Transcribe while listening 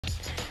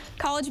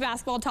College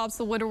basketball tops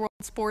the Winter World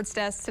Sports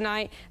Desk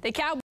tonight. The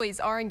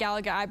Cowboys are in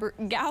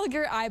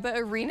Gallagher-Iba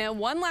Arena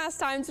one last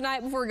time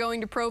tonight before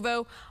going to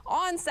Provo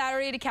on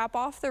Saturday to cap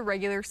off the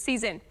regular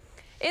season.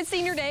 It's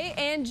senior day,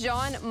 and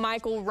John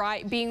Michael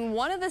Wright being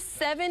one of the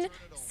 7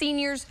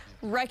 seniors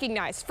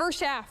recognized.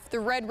 First half,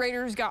 the Red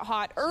Raiders got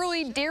hot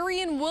early.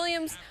 Darian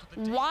Williams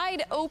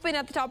wide open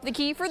at the top of the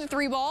key for the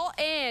 3-ball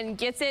and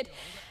gets it.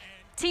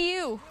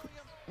 Tech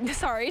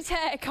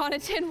on a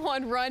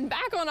 10-1 run.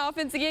 Back on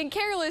offense again.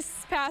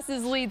 Careless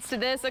passes leads to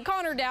this. A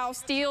Connor Dow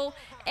steal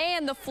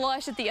and the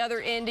flush at the other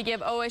end to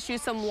give OSU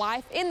some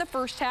life in the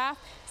first half.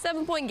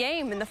 7-point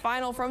game in the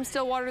final from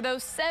Stillwater, though,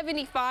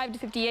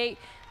 75-58.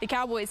 The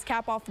Cowboys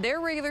cap off their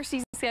regular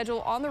season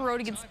schedule on the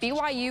road against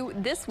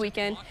BYU this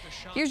weekend.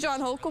 Here's John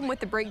Holcomb with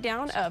the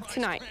breakdown of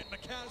tonight.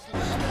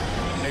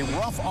 A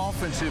rough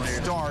offensive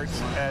start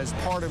as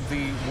part of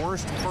the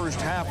worst first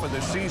half of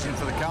the season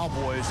for the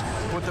Cowboys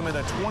put them in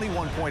a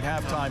 21-point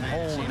halftime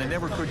hole, and they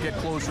never could get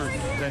closer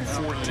than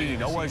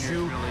 14.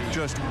 OSU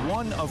just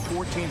 1 of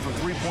 14 from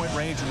three-point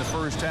range in the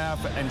first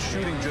half and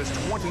shooting just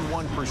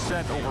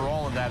 21%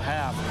 overall in that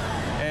half.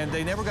 And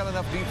they never got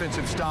enough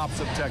defensive stops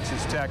of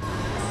Texas Tech.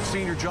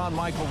 Senior John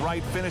Michael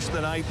Wright finished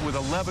the night with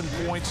 11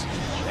 points,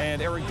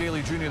 and Eric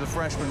Daly Jr., the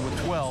freshman, with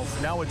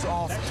 12. Now it's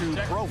off to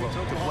Provo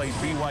to play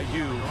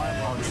BYU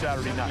on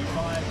Saturday night.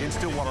 In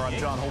Stillwater, I'm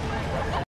John Holcomb.